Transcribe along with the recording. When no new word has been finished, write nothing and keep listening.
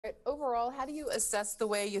overall, how do you assess the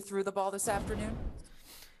way you threw the ball this afternoon?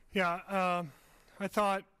 Yeah, I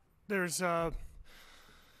thought there's a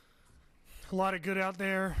lot of good out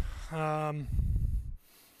there. I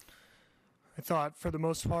thought for the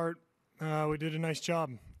most part we did a nice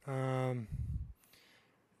job, and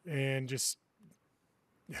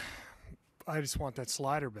I just want that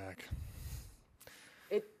slider back.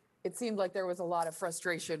 It seemed like there was a lot of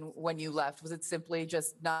frustration when you left. Was it simply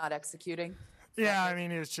just not executing? Yeah, I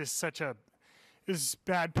mean, it was just it was a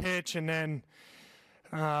bad pitch, and then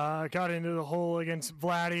got into the hole against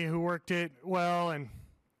Vladdy, who worked it well, and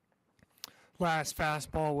last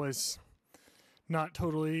fastball was not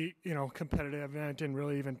totally, competitive, and I didn't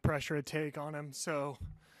really even pressure a take on him. So,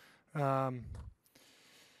 I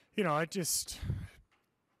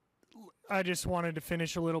just wanted to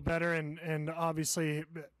finish a little better, and obviously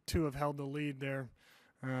to have held the lead there.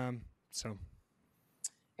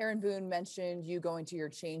 Aaron Boone mentioned you going to your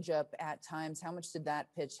changeup at times. How much did that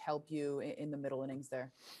pitch help you in the middle innings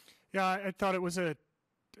there? Yeah, I thought it was a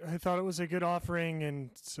good offering in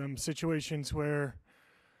some situations where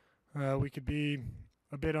we could be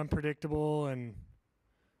a bit unpredictable, and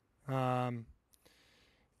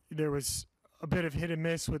there was a bit of hit and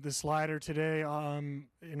miss with the slider today.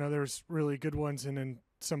 There's really good ones and then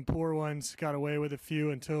some poor ones. Got away with a few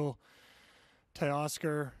until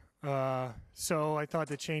Teoscar. So I thought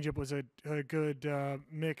the changeup was a good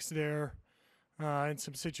mix there in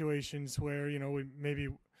some situations where, we maybe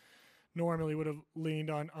normally would have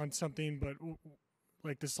leaned on something, but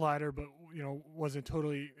like the slider, but, wasn't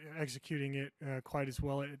totally executing it quite as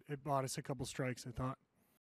well. It bought us a couple strikes, I thought.